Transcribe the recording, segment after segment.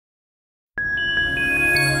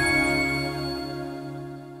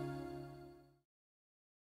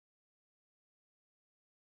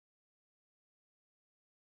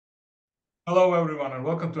Hello, everyone, and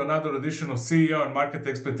welcome to another edition of CEO and Market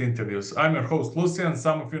Expert Interviews. I'm your host, Lucian.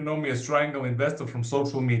 Some of you know me as Triangle Investor from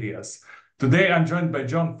social medias. Today, I'm joined by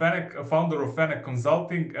John Feneck, a founder of Feneck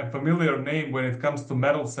Consulting, a familiar name when it comes to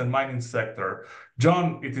metals and mining sector.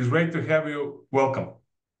 John, it is great to have you. Welcome.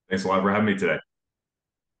 Thanks a lot for having me today.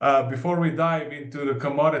 Before we dive into the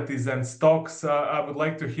commodities and stocks, I would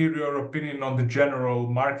like to hear your opinion on the general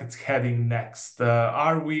markets heading next.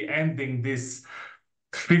 Are we ending this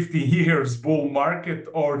 50 years bull market,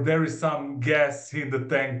 or there is some gas in the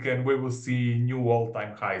tank and we will see new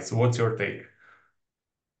all-time highs? What's your take?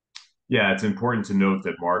 Yeah, it's important to note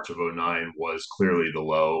that March of '09 was clearly the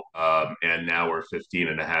low, and now we're 15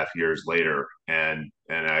 and a half years later. And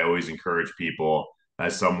I always encourage people,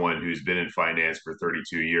 as someone who's been in finance for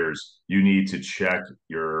 32 years, you need to check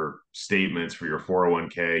your statements for your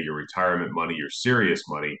 401k, your retirement money, your serious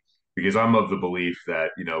money, because I'm of the belief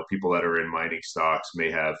that, people that are in mining stocks may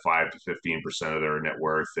have 5 to 15% of their net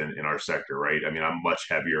worth in our sector, right? I mean, I'm much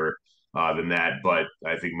heavier than that, but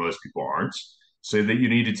I think most people aren't. So that you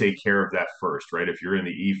need to take care of that first, right? If you're in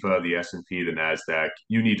the EFA, the S&P, the Nasdaq,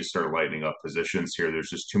 you need to start lightening up positions here. There's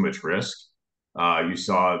just too much risk. You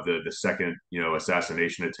saw the second,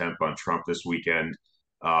 assassination attempt on Trump this weekend.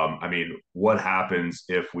 I mean, what happens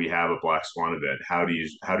if we have a black swan event?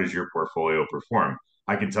 How does your portfolio perform?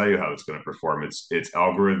 I can tell you how it's going to perform. It's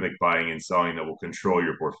algorithmic buying and selling that will control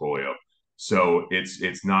your portfolio. So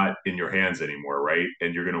it's not in your hands anymore, right?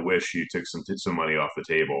 And you're going to wish you took some money off the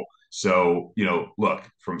table. So, look,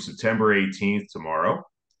 from September 18th tomorrow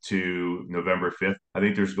to November 5th, I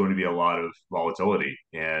think there's going to be a lot of volatility.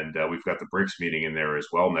 And we've got the BRICS meeting in there as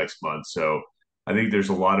well next month. So I think there's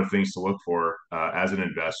a lot of things to look for as an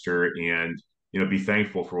investor and, be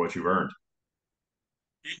thankful for what you've earned.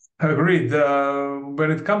 Agreed.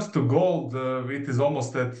 When it comes to gold, it is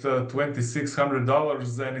almost at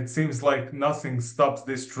 $2,600, and it seems like nothing stops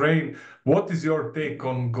this train. What is your take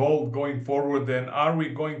on gold going forward, and are we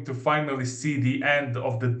going to finally see the end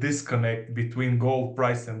of the disconnect between gold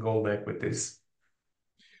price and gold equities?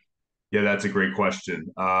 Yeah, that's a great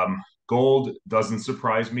question. Gold doesn't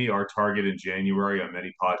surprise me. Our target in January on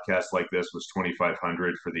many podcasts like this was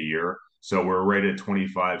 2,500 for the year. So we're right at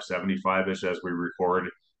 2575-ish as we record.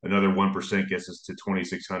 Another 1% gets us to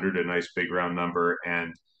 2,600, a nice big round number.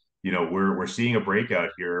 And, we're seeing a breakout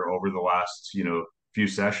here over the last, few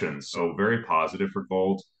sessions. So very positive for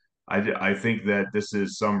gold. I think that this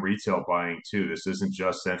is some retail buying too. This isn't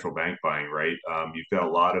just central bank buying, right? You've got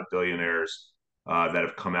a lot of billionaires that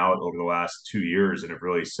have come out over the last 2 years and have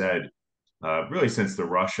really said, really since the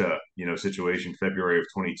Russia, situation, February of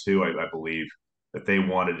 22, I believe, that they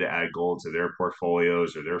wanted to add gold to their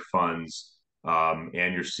portfolios or their funds.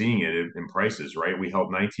 And you're seeing it in prices, right? We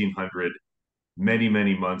held 1,900 many,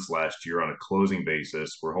 many months last year on a closing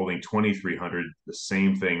basis. We're holding 2,300, the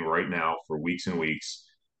same thing right now for weeks and weeks.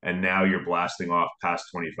 And now you're blasting off past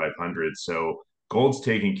 2,500. So gold's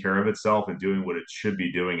taking care of itself and doing what it should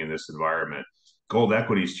be doing in this environment. Gold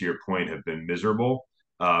equities, to your point, have been miserable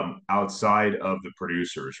outside of the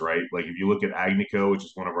producers, right? Like if you look at Agnico, which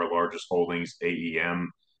is one of our largest holdings, AEM,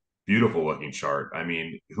 beautiful looking chart. I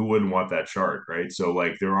mean, who wouldn't want that chart, right? So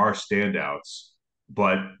like there are standouts,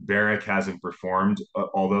 but Barrick hasn't performed,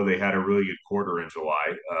 although they had a really good quarter in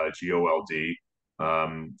July, GOLD.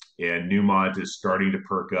 And Newmont is starting to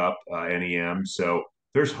perk up, NEM. So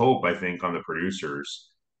there's hope, I think, on the producers.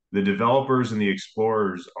 The developers and the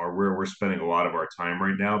explorers are where we're spending a lot of our time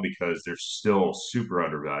right now because they're still super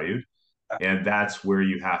undervalued. And that's where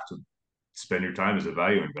you have to spend your time as a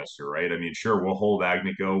value investor, right? I mean, sure, we'll hold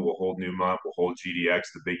Agnico, we'll hold Newmont, we'll hold GDX,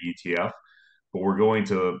 the big ETF, but we're going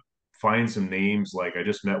to find some names like I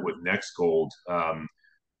just met with Next Gold,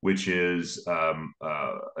 which is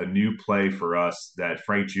a new play for us that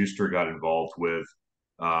Frank Juster got involved with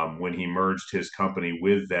when he merged his company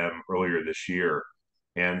with them earlier this year.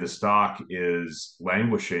 And the stock is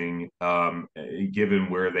languishing, given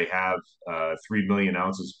where they have 3 million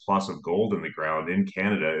ounces plus of gold in the ground in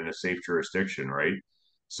Canada in a safe jurisdiction, right?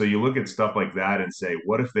 So you look at stuff like that and say,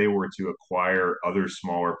 what if they were to acquire other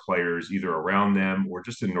smaller players, either around them or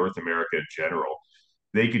just in North America in general?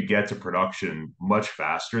 They could get to production much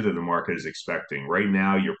faster than the market is expecting. Right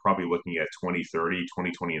now, you're probably looking at 2030,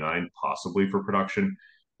 2029, possibly for production.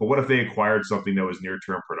 But what if they acquired something that was near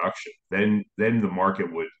term production? Then the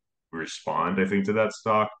market would respond, I think, to that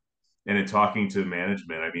stock. And in talking to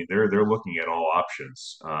management, I mean, they're looking at all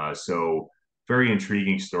options. So very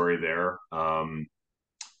intriguing story there. In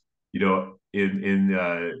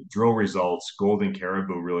drill results, Golden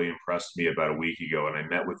Caribou really impressed me about a week ago, and I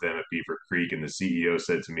met with them at Beaver Creek, and the CEO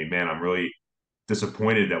said to me, "Man, I'm really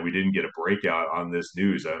disappointed that we didn't get a breakout on this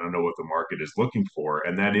news. I don't know what the market is looking for,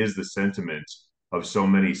 and that is the sentiment of so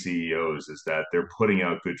many CEOs, is that they're putting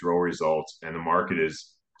out good drill results, and the market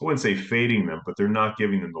is, I wouldn't say fading them, but they're not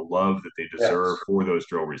giving them the love that they deserve Yes. for those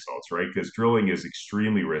drill results, right? Because drilling is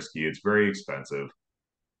extremely risky. It's very expensive.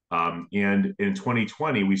 And in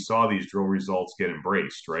 2020, we saw these drill results get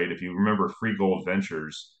embraced, right? If you remember, Free Gold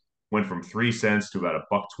Ventures went from 3 cents to about a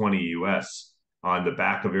buck 20 US on the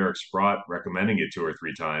back of Eric Sprott recommending it 2 or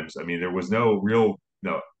 3 times. I mean, there was no real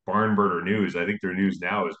no barn burner news. I think their news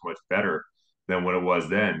now is much better than what it was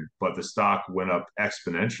then, but the stock went up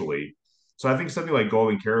exponentially. So I think something like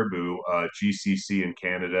Golden Caribou, GCC in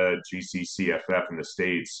Canada, GCCFF in the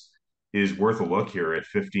States, is worth a look here at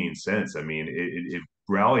 15 cents. I mean, it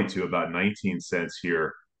rallied to about 19 cents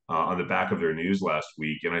here on the back of their news last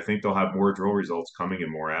week. And I think they'll have more drill results coming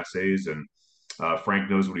and more assays. And Frank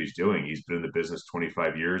knows what he's doing. He's been in the business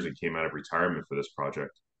 25 years and came out of retirement for this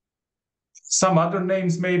project. Some other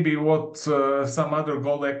names, maybe what some other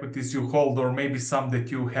gold equities you hold, or maybe some that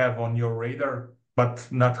you have on your radar, but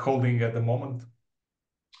not holding at the moment.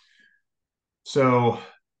 So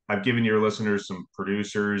I've given your listeners some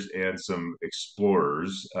producers and some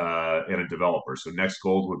explorers and a developer. So Next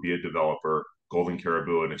Gold would be a developer, Golden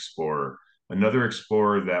Caribou an explorer. Another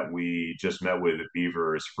explorer that we just met with at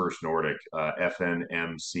Beaver is First Nordic,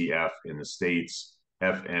 FNMCF in the States,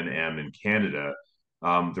 FNM in Canada.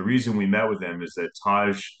 The reason we met with them is that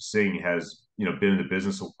Taj Singh has, been in the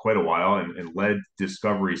business quite a while and led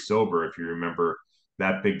Discovery Silver, if you remember,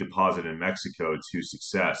 that big deposit in Mexico to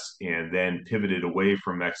success, and then pivoted away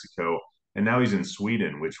from Mexico. And now he's in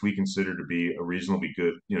Sweden, which we consider to be a reasonably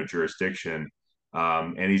good, jurisdiction.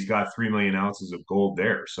 And he's got 3 million ounces of gold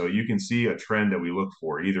there. So you can see a trend that we look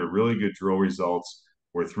for, either really good drill results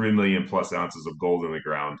or 3 million plus ounces of gold in the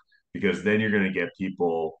ground, because then you're going to get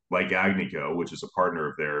people like Agnico, which is a partner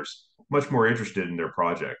of theirs, much more interested in their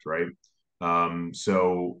project, right?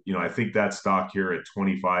 I think that stock here at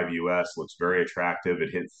 25 US looks very attractive.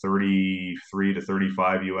 It hit 33 to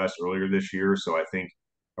 35 US earlier this year. So I think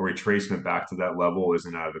a retracement back to that level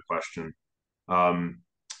isn't out of the question. Um,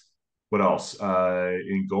 what else?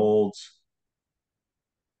 In gold,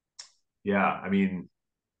 yeah, I mean,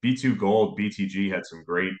 B2 Gold, BTG had some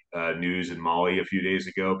great news in Mali a few days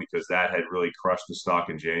ago because that had really crushed the stock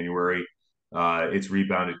in January. It's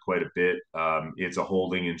rebounded quite a bit. It's a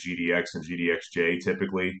holding in GDX and GDXJ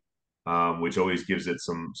typically, which always gives it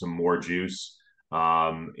some more juice.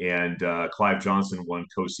 And Clive Johnson won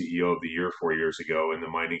co-CEO of the year 4 years ago in the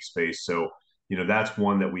mining space. So, that's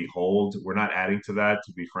one that we hold. We're not adding to that,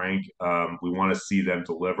 to be frank. We want to see them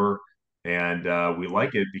deliver. And we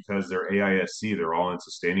like it because their AISC, their all-in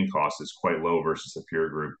sustaining cost, is quite low versus the peer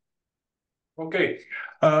group. Okay.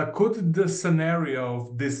 Could the scenario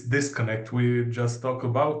of this disconnect we just talked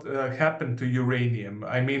about happen to uranium?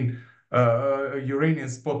 I mean, uranium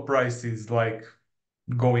spot price is like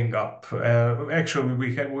going up. Actually,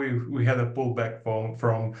 we had a pullback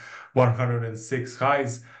from 106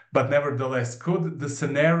 highs, but nevertheless, could the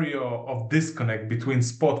scenario of disconnect between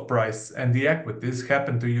spot price and the equities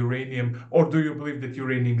happen to uranium, or do you believe that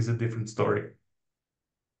uranium is a different story?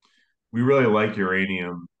 We really like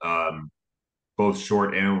uranium, both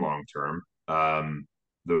short and long term.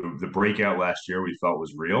 The breakout last year we felt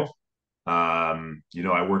was real.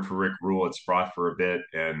 I worked for Rick Rule at Sprott for a bit,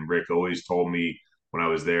 and Rick always told me when I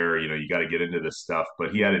was there, you got to get into this stuff.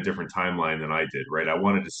 But he had a different timeline than I did, right? I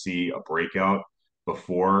wanted to see a breakout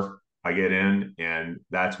before I get in, and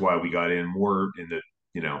that's why we got in more in the,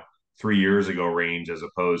 3 years ago range as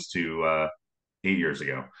opposed to 8 years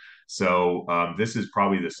ago. So this is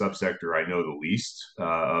probably the subsector I know the least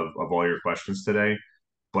of all your questions today.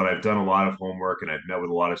 But I've done a lot of homework and I've met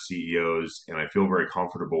with a lot of CEOs, and I feel very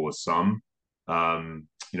comfortable with some.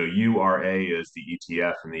 URA is the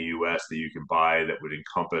ETF in the US that you can buy that would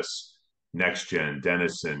encompass NextGen,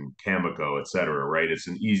 Denison, Cameco, et cetera, right? It's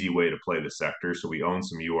an easy way to play the sector. So we own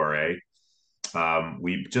some URA.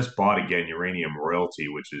 We just bought again Uranium Royalty,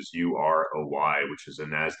 which is UROY, which is a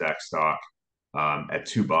NASDAQ stock at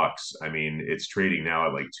 $2. I mean, it's trading now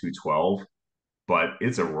at like 212, but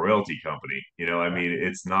it's a royalty company. I mean,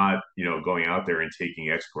 it's not, going out there and taking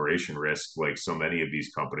exploration risk like so many of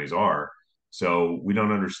these companies are. So we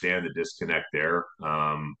don't understand the disconnect there.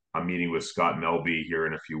 I'm meeting with Scott Melby here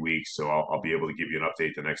in a few weeks, so I'll be able to give you an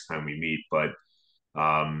update the next time we meet. But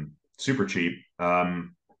super cheap.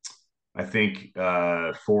 I think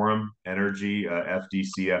Forum Energy,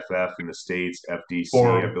 FDCFF in the States, FDC, I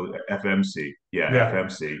Or believe, FMC. Yeah, yeah,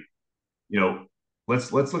 FMC. You know,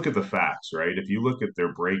 let's look at the facts, right? If you look at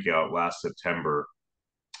their breakout last September,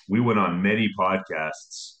 we went on many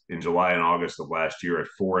podcasts in July and August of last year at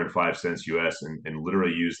 4 and 5 cents US, and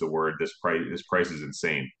literally used the word, this price is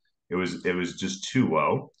insane. It was just too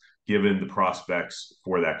low given the prospects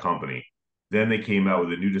for that company. Then they came out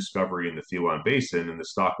with a new discovery in the Thelon Basin, and the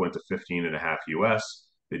stock went to 15 and a half US.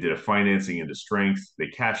 They did a financing into strength. They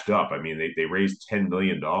cashed up. I mean, they raised $10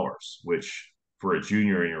 million, which for a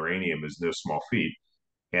junior in uranium is no small feat.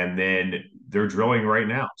 And then they're drilling right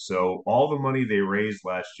now. So all the money they raised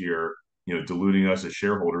last year, diluting us as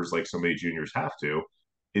shareholders like so many juniors have to,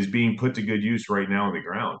 is being put to good use right now on the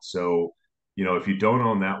ground. So, if you don't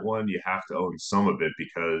own that one, you have to own some of it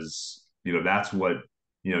because, that's what,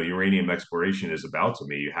 uranium exploration is about to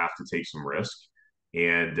me. You have to take some risk.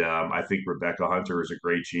 And I think Rebecca Hunter is a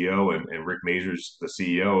great geo, and Rick Mazur's the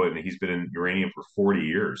CEO, and he's been in uranium for 40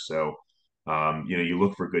 years. So, you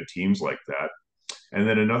look for good teams like that. And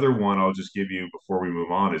then another one I'll just give you before we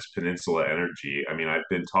move on is Peninsula Energy. I mean, I've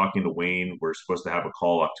been talking to Wayne. We're supposed to have a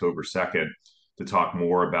call October 2nd to talk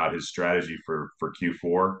more about his strategy for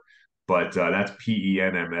Q4. But that's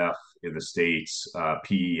PENMF in the States,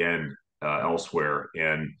 PEN elsewhere.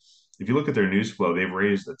 And if you look at their news flow, they've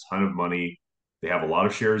raised a ton of money. They have a lot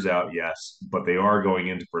of shares out, yes, but they are going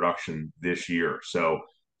into production this year.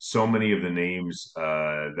 So many of the names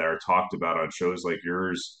that are talked about on shows like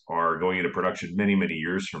yours are going into production many, many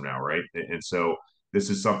years from now, right? And so this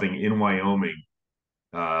is something in Wyoming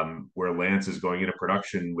where Lance is going into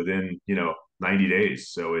production within 90 days.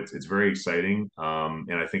 So it's very exciting,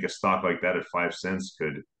 and I think a stock like that at 5 cents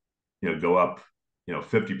could go up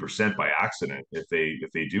 50% by accident if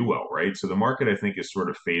they do well, right? So the market, I think, is sort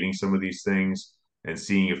of fading some of these things and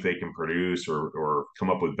seeing if they can produce or come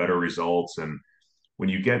up with better results. And when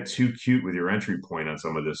you get too cute with your entry point on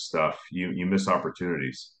some of this stuff, you miss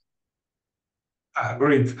opportunities.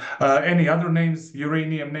 Great. Any other names,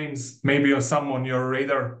 uranium names, maybe or some on your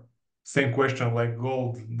radar? Same question like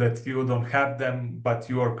gold, that you don't have them, but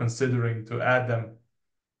you are considering to add them.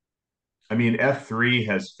 I mean, F3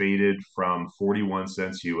 has faded from 41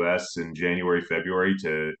 cents US in January, February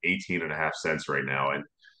to 18 and a half cents right now. And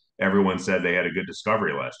everyone said they had a good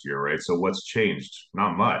discovery last year, right? So what's changed?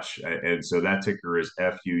 Not much. And so that ticker is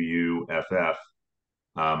FUUFF.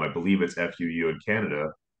 I believe it's FUU in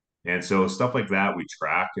Canada. And so stuff like that we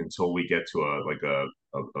track until we get to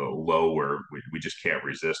a low where we just can't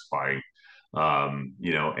resist buying.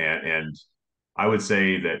 And I would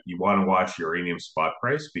say that you want to watch uranium spot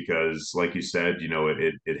price because, like you said,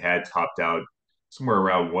 it had topped out somewhere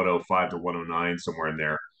around 105 to 109, somewhere in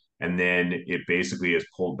there. And then it basically has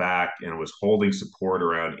pulled back and was holding support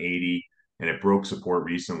around 80, and it broke support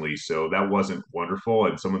recently. So that wasn't wonderful.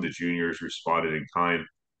 And some of the juniors responded in kind.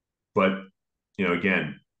 But,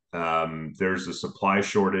 again, there's a supply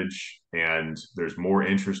shortage and there's more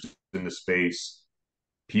interest in the space.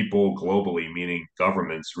 People globally, meaning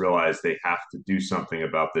governments, realize they have to do something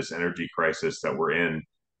about this energy crisis that we're in.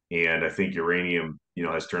 And I think uranium,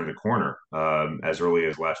 has turned the corner as early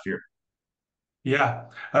as last year. Yeah.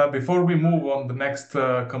 Before we move on the next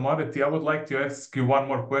commodity, I would like to ask you one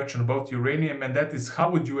more question about uranium, and that is how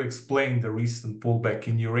would you explain the recent pullback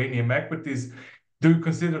in uranium equities? Do you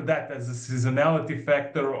consider that as a seasonality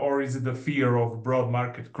factor, or is it the fear of broad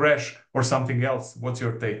market crash or something else? What's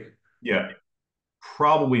your take? Yeah,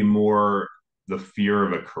 probably more the fear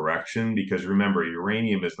of a correction because remember,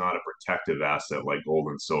 uranium is not a protective asset like gold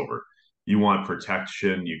and silver. You want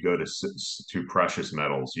protection, you go to precious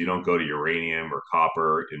metals. You don't go to uranium or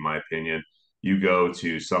copper, in my opinion. You go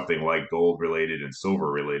to something like gold related and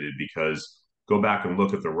silver related because go back and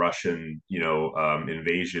look at the Russian,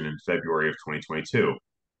 invasion in February of 2022.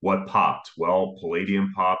 What popped? Well,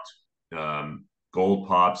 palladium popped, gold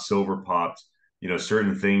popped, silver popped,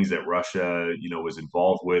 certain things that Russia, was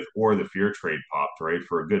involved with, or the fear trade popped, right,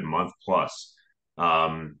 for a good month plus.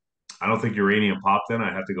 Um, I don't think uranium popped then.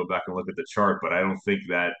 I have to go back and look at the chart, but I don't think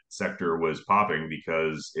that sector was popping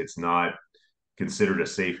because it's not considered a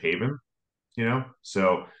safe haven,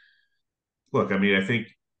 So look, I mean, I think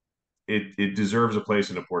it deserves a place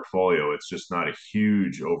in a portfolio. It's just not a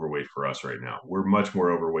huge overweight for us right now. We're much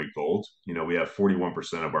more overweight gold. We have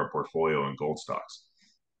 41% of our portfolio in gold stocks.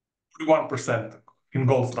 41% in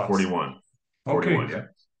gold stocks. 41. Okay. 41, yeah.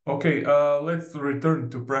 Okay, let's return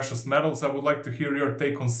to precious metals. I would like to hear your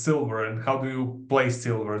take on silver and how do you play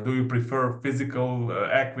silver? Do you prefer physical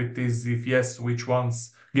equities? If yes, which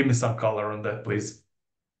ones? Give me some color on that, please.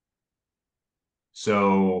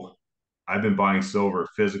 So I've been buying silver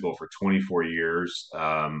physical for 24 years.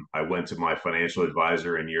 I went to my financial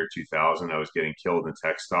advisor in year 2000. I was getting killed in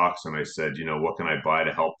tech stocks, and I said, what can I buy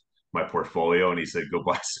to help my portfolio? And he said, go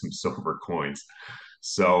buy some silver coins.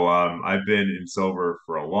 So I've been in silver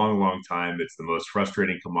for a long, long time. It's the most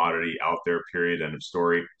frustrating commodity out there, period, end of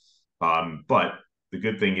story. But the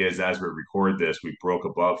good thing is, as we record this, we broke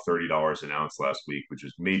above $30 an ounce last week, which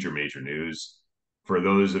is major, major news. For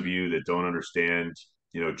those of you that don't understand,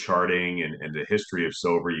 charting and the history of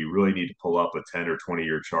silver, you really need to pull up a 10 or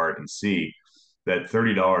 20-year chart and see that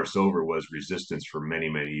 $30 silver was resistance for many,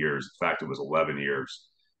 many years. In fact, it was 11 years.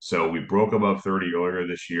 So we broke above 30 earlier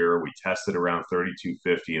this year. We tested around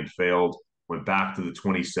 32.50 and failed, went back to the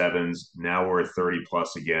 27s. Now we're at 30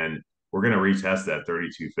 plus again. We're going to retest that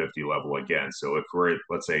 32.50 level again. So if we're at,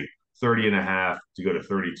 let's say, 30 and a half to go to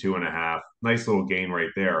 32 and a half, nice little gain right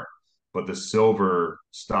there. But the silver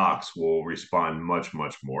stocks will respond much,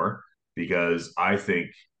 much more because I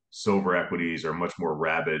think silver equities are much more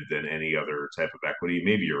rabid than any other type of equity,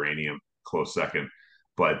 maybe uranium, close second.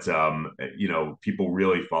 But people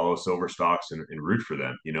really follow silver stocks and root for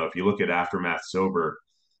them. If you look at Aftermath Silver,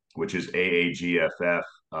 which is AAGFF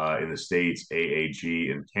in the States,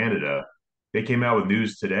 AAG in Canada, they came out with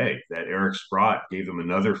news today that Eric Sprott gave them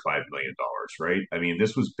another $5 million, right? I mean,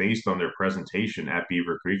 this was based on their presentation at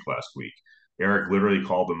Beaver Creek last week. Eric literally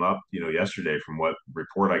called them up, yesterday from what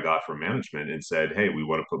report I got from management and said, hey, we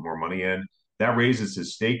want to put more money in. That raises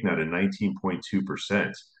his stake now to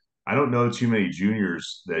 19.2%. I don't know too many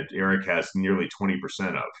juniors that Eric has nearly 20%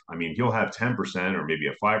 of. I mean, he'll have 10% or maybe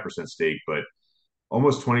a 5% stake, but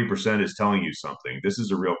almost 20% is telling you something. This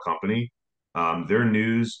is a real company. Their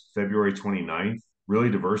news, February 29th,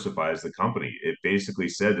 really diversifies the company. It basically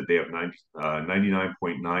said that they have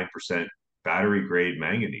 99.9% battery grade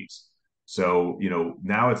manganese. So,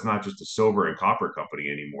 now it's not just a silver and copper company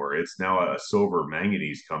anymore. It's now a silver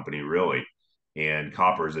manganese company, really. And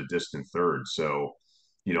copper is a distant third. So,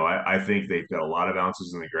 I think they've got a lot of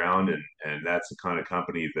ounces in the ground, and that's the kind of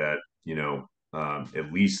company that,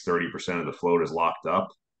 at least 30% of the float is locked up.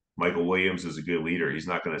 Michael Williams is a good leader. He's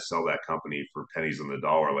not going to sell that company for pennies on the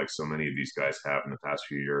dollar like so many of these guys have in the past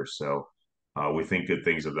few years. So we think good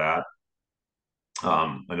things of that.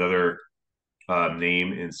 Another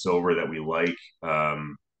name in silver that we like,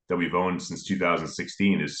 that we've owned since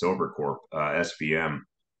 2016 is Silvercorp, SVM.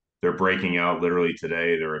 They're breaking out literally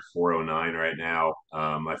today. They're at 409 right now.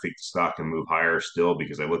 I think the stock can move higher still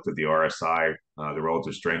because I looked at the RSI, the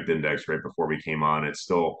relative strength index, right before we came on. It's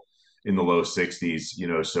still in the low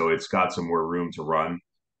 60s, so it's got some more room to run.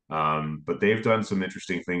 But they've done some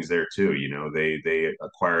interesting things there too. They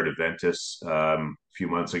acquired Aventus a few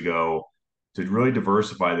months ago to really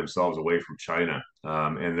diversify themselves away from China.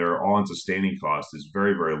 And their all-in sustaining cost is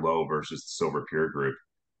very, very low versus the silver peer group.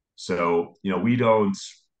 So,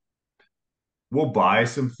 we'll buy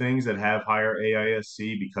some things that have higher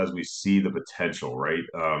AISC because we see the potential, right?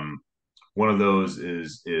 One of those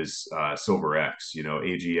is Silver X,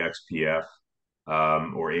 AGXPF,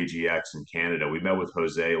 or AGX in Canada. We met with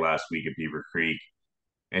Jose last week at Beaver Creek,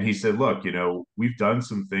 and he said, "Look, we've done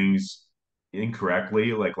some things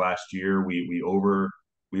incorrectly. Like last year, we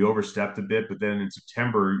overstepped a bit, but then in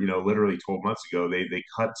September, literally 12 months ago, they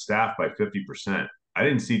cut staff by 50%. I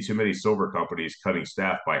didn't see too many silver companies cutting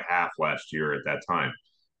staff by half last year at that time.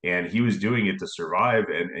 And he was doing it to survive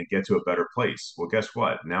and get to a better place. Well, guess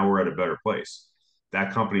what? Now we're at a better place.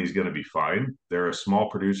 That company is going to be fine. They're a small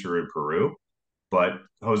producer in Peru, but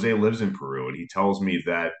Jose lives in Peru, and he tells me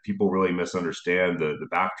that people really misunderstand the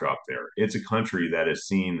backdrop there. It's a country that has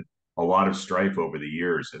seen a lot of strife over the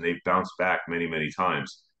years, and they've bounced back many, many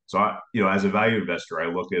times. So, as a value investor, I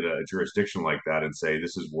look at a jurisdiction like that and say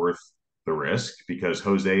this is worth the risk because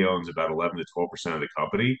Jose owns about 11 to 12% of the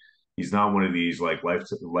company. He's not one of these like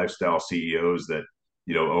lifestyle CEOs that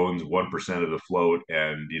owns 1% of the float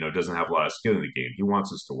and doesn't have a lot of skin in the game. He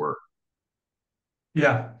wants us to work.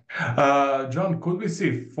 Yeah. John, could we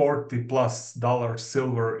see 40 plus dollar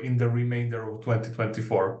silver in the remainder of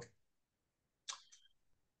 2024?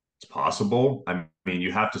 It's possible. I mean,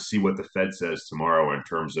 you have to see what the Fed says tomorrow in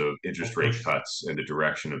terms of Of interest rate course. cuts and the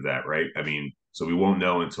direction of that, right? I mean, so we won't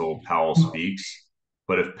know until Powell speaks.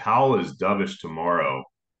 But if Powell is dovish tomorrow,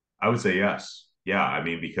 I would say yes. Yeah, I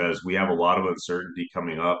mean, because we have a lot of uncertainty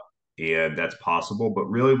coming up, and that's possible. But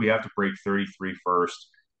really, we have to break 33 first,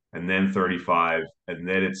 and then 35, and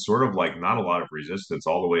then it's sort of like not a lot of resistance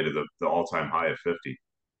all the way to the all-time high of 50.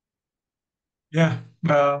 Yeah,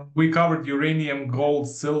 we covered uranium, gold,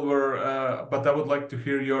 silver, but I would like to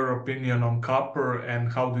hear your opinion on copper and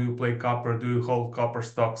how do you play copper? Do you hold copper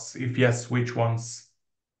stocks? If yes, which ones?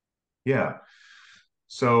 Yeah.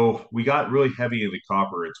 So we got really heavy into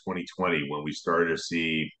copper in 2020 when we started to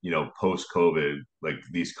see, post COVID, like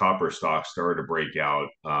these copper stocks started to break out,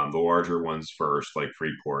 the larger ones first, like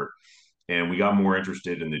Freeport. And we got more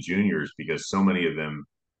interested in the juniors because so many of them,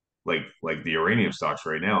 like the uranium stocks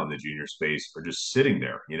right now in the junior space, are just sitting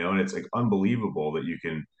there, and it's like unbelievable that you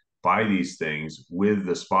can buy these things with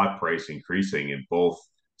the spot price increasing in both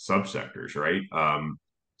subsectors, right?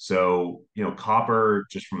 So copper,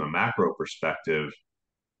 just from a macro perspective,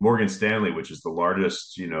 Morgan Stanley, which is the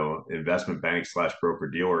largest, investment bank slash broker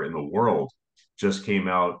dealer in the world, just came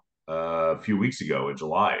out a few weeks ago in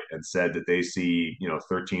July and said that they see,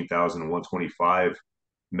 13,125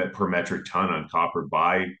 per metric ton on copper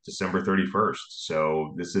by December 31st.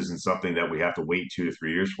 So this isn't something that we have to wait 2 to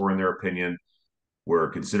 3 years for, in their opinion. We're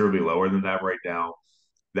considerably lower than that right now.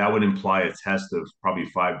 That would imply a test of probably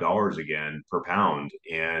 $5 again per pound.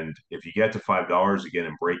 And if you get to $5 again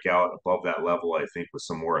and break out above that level, I think with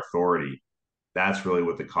some more authority, that's really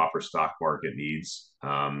what the copper stock market needs.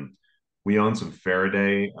 We own some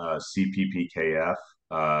Faraday, CPPKF,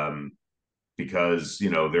 because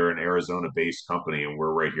they're an Arizona-based company, and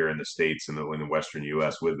we're right here in the states in the Western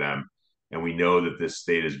U.S. with them, and we know that this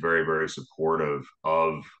state is very, very supportive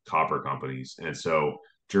of copper companies, and so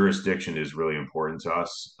jurisdiction is really important to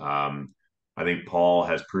us. I think Paul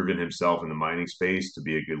has proven himself in the mining space to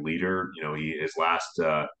be a good leader. His last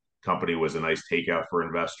company was a nice takeout for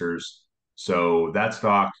investors. So that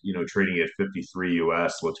stock, trading at 53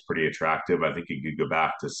 US looks pretty attractive. I think it could go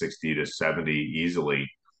back to 60 to 70 easily.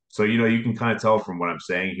 So, you can kind of tell from what I'm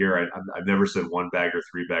saying here. I've never said one bagger,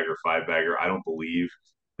 three bagger, five bagger. I don't believe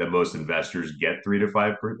that most investors get 3 to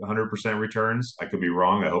 500% returns. I could be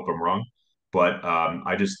wrong. I hope I'm wrong. But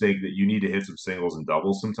I just think that you need to hit some singles and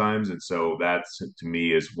doubles sometimes. And so that's, to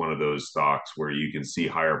me, is one of those stocks where you can see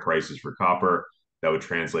higher prices for copper that would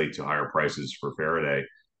translate to higher prices for Faraday.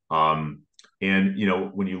 And,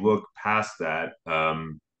 when you look past that,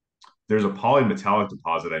 there's a polymetallic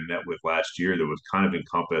deposit I met with last year that would kind of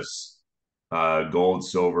encompass gold,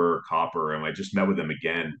 silver, copper, and I just met with them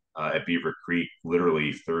again at Beaver Creek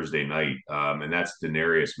literally Thursday night, and that's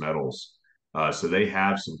Denarius Metals. So they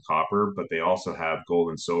have some copper, but they also have gold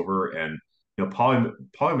and silver, and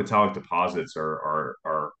polymetallic deposits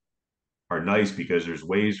are nice because there's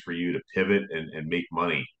ways for you to pivot and make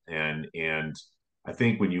money. And I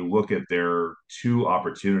think when you look at their two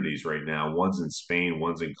opportunities right now, one's in Spain,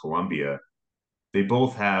 one's in Colombia, they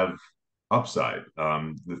both have upside.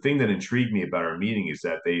 The thing that intrigued me about our meeting is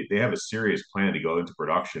that they have a serious plan to go into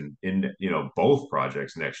production in both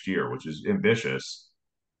projects next year, which is ambitious.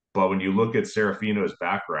 But when you look at Serafino's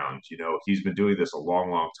background, he's been doing this a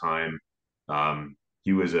long, long time.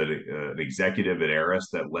 He was an executive at Aris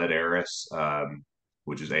that led Aris,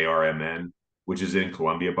 which is ARMN, which is in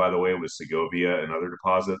Colombia, by the way, with Segovia and other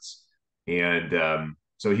deposits. And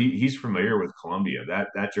so he's familiar with Colombia.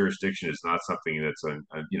 That jurisdiction is not something that's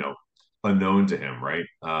unknown to him, right?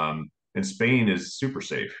 And Spain is super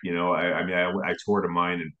safe. I mean, I toured a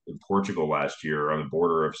mine in Portugal last year on the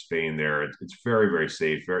border of Spain there. It's very, very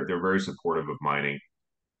safe. They're very supportive of mining.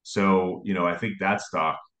 So, I think that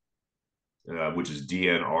stock, which is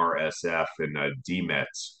DNRSF and DMET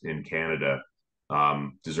in Canada,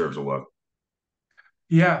 deserves a look.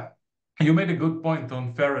 Yeah, you made a good point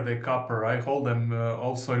on Faraday Copper. I hold them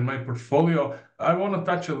also in my portfolio. I want to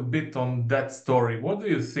touch a bit on that story. What do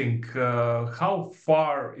you think? How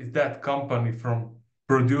far is that company from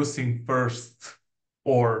producing first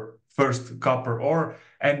copper ore?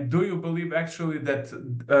 And do you believe actually that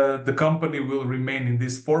the company will remain in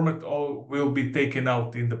this format or will be taken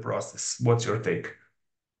out in the process? What's your take?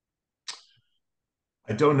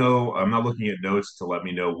 I don't know. I'm not looking at notes to let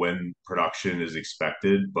me know when production is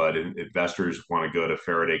expected, but investors want to go to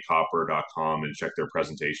FaradayCopper.com and check their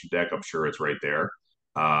presentation deck. I'm sure it's right there.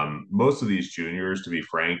 Most of these juniors, to be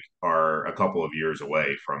frank, are a couple of years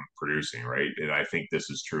away from producing, right? And I think this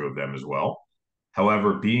is true of them as well.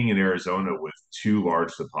 However, being in Arizona with two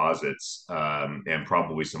large deposits and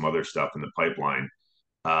probably some other stuff in the pipeline,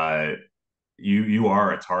 uh, you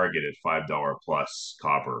are a target at $5 plus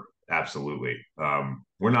copper. Absolutely.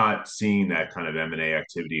 We're not seeing that kind of M&A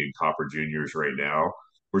activity in copper juniors right now.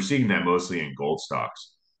 We're seeing that mostly in gold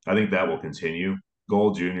stocks. I think that will continue.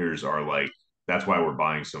 Gold juniors are like, that's why we're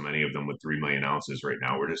buying so many of them with 3 million ounces right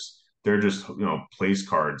now. They're just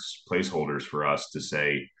placeholders for us to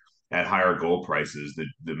say at higher gold prices,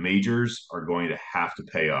 the majors are going to have to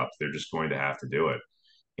pay up. They're just going to have to do it.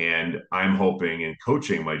 And I'm hoping and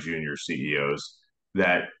coaching my junior CEOs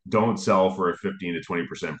that don't sell for a 15 to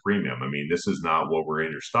 20% premium. I mean, this is not what we're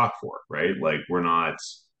in your stock for, right? Like, we're not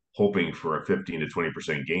hoping for a 15 to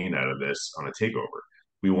 20% gain out of this on a takeover.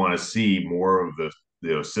 We want to see more of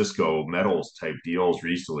the Cisco metals type deals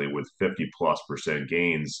recently with 50+%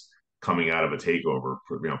 gains coming out of a takeover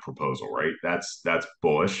proposal, right? That's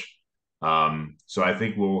bullish. So I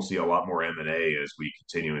think we'll see a lot more M&A as we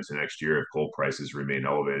continue into next year if gold prices remain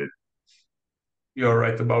elevated. You're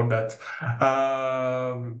right about that.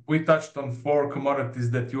 We touched on four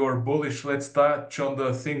commodities that you are bullish. Let's touch on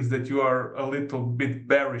the things that you are a little bit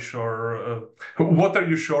bearish or what are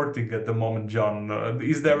you shorting at the moment, John?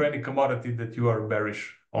 Is there any commodity that you are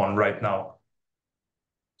bearish on right now?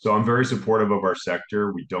 So I'm very supportive of our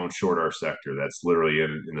sector. We don't short our sector. That's literally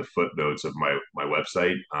in the footnotes of my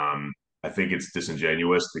website. I think it's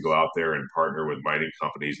disingenuous to go out there and partner with mining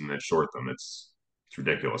companies and then short them. It's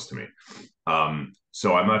ridiculous to me.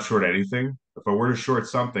 So I'm not short anything. If I were to short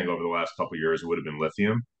something over the last couple of years, it would have been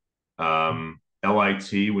lithium.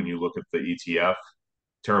 LIT, when you look at the ETF,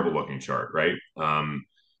 terrible looking chart, right?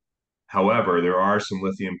 However, there are some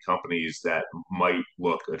lithium companies that might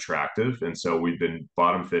look attractive, and so we've been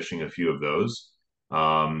bottom fishing a few of those,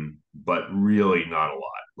 but really not a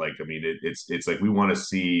lot. Like, I mean, it's like we want to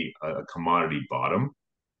see a commodity bottom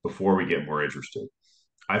before we get more interested.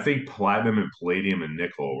 I think platinum and palladium and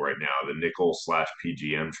nickel right now, the nickel slash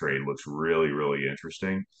PGM trade looks really, really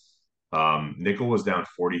interesting. Nickel was down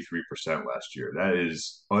 43% last year. That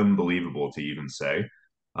is unbelievable to even say,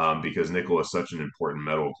 because nickel is such an important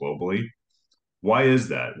metal globally. Why is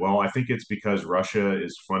that? Well, I think it's because Russia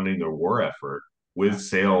is funding their war effort with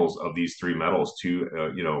sales of these three metals to,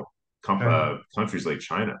 China. countries like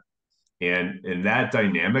China, and that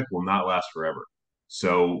dynamic will not last forever.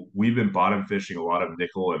 So we've been bottom fishing a lot of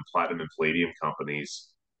nickel and platinum and palladium companies.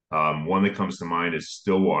 One that comes to mind is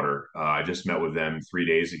Stillwater. I just met with them 3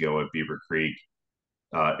 days ago at Beaver Creek.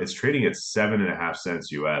 It's trading at 7.5 cents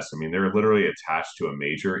US. I mean, they're literally attached to a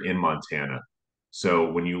major in Montana. So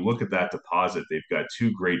when you look at that deposit, they've got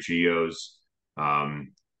two great geos.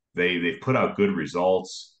 Um, they've put out good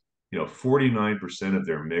results. 49% of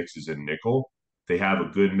their mix is in nickel. They have a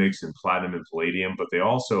good mix in platinum and palladium, but they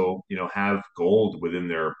also, have gold within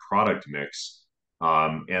their product mix.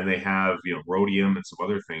 And they have, rhodium and some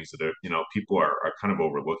other things that are, people are kind of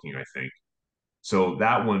overlooking, I think. So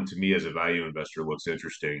that one to me as a value investor looks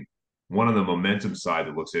interesting. One on the momentum side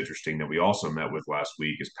that looks interesting that we also met with last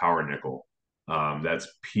week is Power Nickel. That's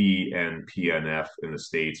PNPNF in the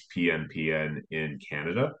States, PNPN in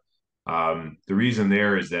Canada. The reason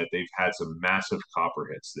there is that they've had some massive copper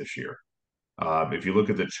hits this year. If you look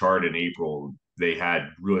at the chart in April, they had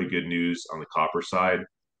really good news on the copper side.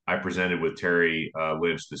 I presented with Terry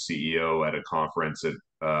Lynch, the CEO, at a conference at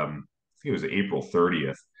I think it was April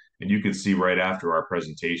 30th, and you could see right after our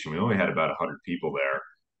presentation, we only had about 100 people there,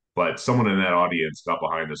 but someone in that audience got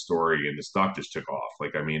behind the story, and the stock just took off.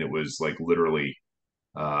 Like, I mean, it was like literally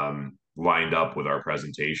lined up with our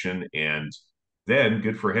presentation, and then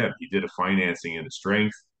good for him. He did a financing into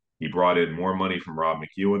strength. He brought in more money from Rob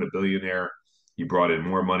McEwen, a billionaire. He brought in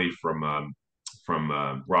more money from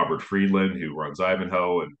Robert Friedland, who runs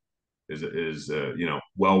Ivanhoe and is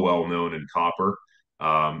well known in copper.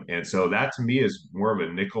 And so that to me is more of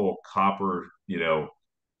a nickel copper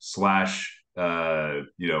slash gold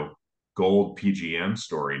PGM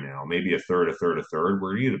story now. Maybe a third, a third, a third.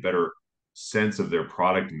 We're gonna get a better sense of their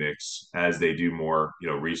product mix as they do more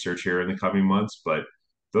research here in the coming months. But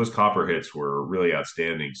those copper hits were really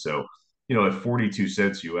outstanding. So at 42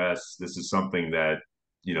 cents US, this is something that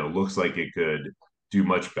looks like it could do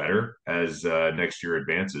much better as next year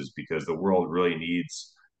advances, because the world really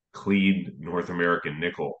needs clean North American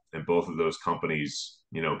nickel, and both of those companies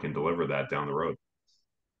can deliver that down the road.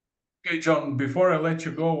 Okay, John, before I let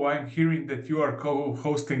you go, I'm hearing that you are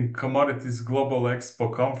co-hosting Commodities Global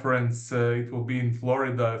Expo conference. It will be in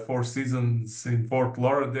Florida, Four Seasons in Fort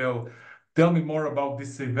Lauderdale. Tell me more about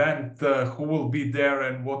this event, who will be there,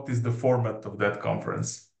 and what is the format of that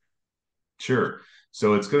conference? Sure.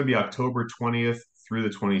 So it's going to be October 20th through the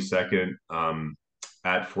 22nd,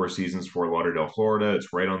 at Four Seasons, Fort Lauderdale, Florida.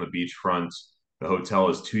 It's right on the beachfront. The hotel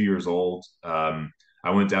is 2 years old. I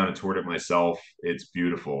went down and toured it myself. It's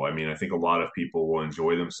beautiful. I mean, I think a lot of people will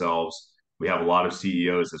enjoy themselves. We have a lot of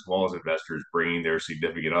CEOs as well as investors bringing their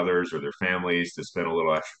significant others or their families to spend a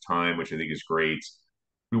little extra time, which I think is great.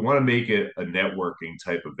 We want to make it a networking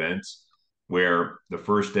type event where the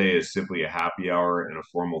first day is simply a happy hour and a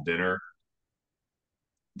formal dinner.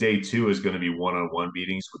 Day two is going to be one-on-one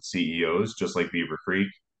meetings with CEOs, just like Beaver Creek.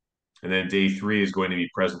 And then day three is going to be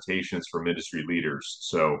presentations from industry leaders.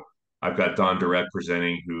 So I've got Don Direct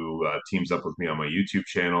presenting, who teams up with me on my YouTube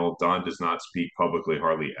channel. Don does not speak publicly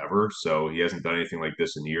hardly ever, so he hasn't done anything like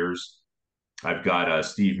this in years. I've got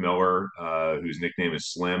Steve Miller, whose nickname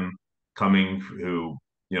is Slim, coming, who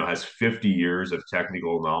has 50 years of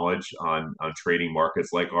technical knowledge on trading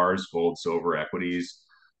markets like ours, gold, silver, equities.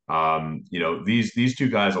 These two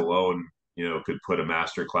guys alone could put a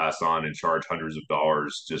master class on and charge hundreds of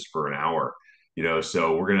dollars just for an hour.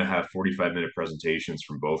 So we're going to have 45-minute presentations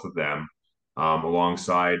from both of them,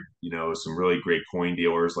 alongside, some really great coin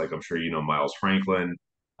dealers, like I'm sure Miles Franklin.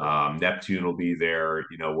 Neptune will be there.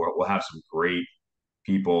 We'll have some great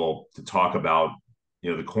people to talk about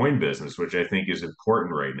the coin business, which I think is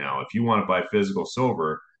important right now. If you want to buy physical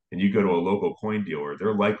silver and you go to a local coin dealer,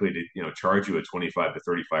 they're likely to charge you a 25 to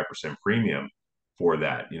 35% premium for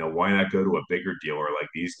that. Why not go to a bigger dealer like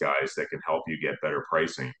these guys that can help you get better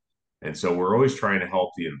pricing? And so we're always trying to help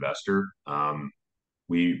the investor.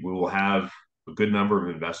 We will have a good number of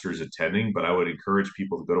investors attending, but I would encourage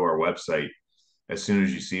people to go to our website as soon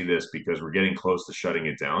as you see this, because we're getting close to shutting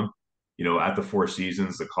it down. At the Four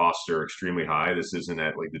Seasons, the costs are extremely high. This isn't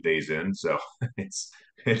at like the Days Inn, so it's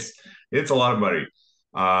it's it's a lot of money.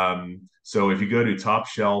 So if you go to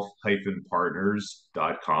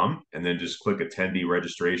topshelf-partners.com and then just click attendee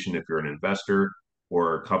registration if you're an investor,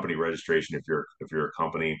 or company registration if you're a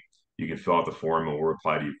company, you can fill out the form and we'll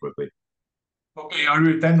reply to you quickly. Okay, are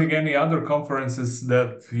you attending any other conferences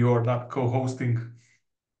that you're not co-hosting?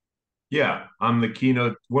 Yeah, I'm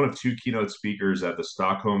one of two keynote speakers at the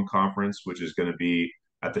Stockholm conference, which is going to be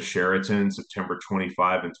at the Sheraton September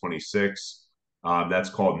 25 and 26. That's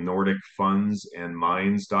called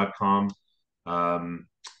NordicFundsAndMines.com.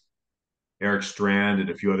 Eric Strand and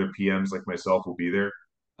a few other PMs like myself will be there.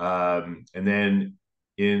 And then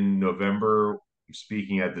in November, I'm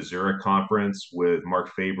speaking at the Zurich conference with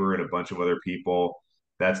Mark Faber and a bunch of other people.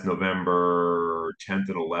 That's November 10th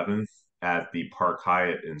and 11th at the Park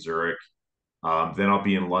Hyatt in Zurich. Then I'll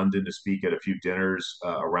be in London to speak at a few dinners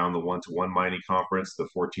around the one-to-one mining conference, the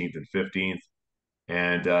 14th and 15th.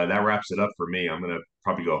 And that wraps it up for me. I'm going to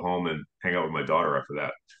probably go home and hang out with my daughter after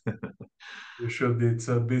that. You should. It's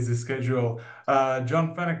a busy schedule.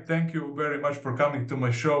 John Feneck, thank you very much for coming to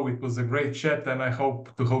my show. It was a great chat, and I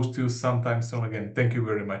hope to host you sometime soon again. Thank you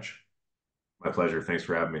very much. My pleasure. Thanks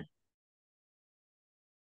for having me.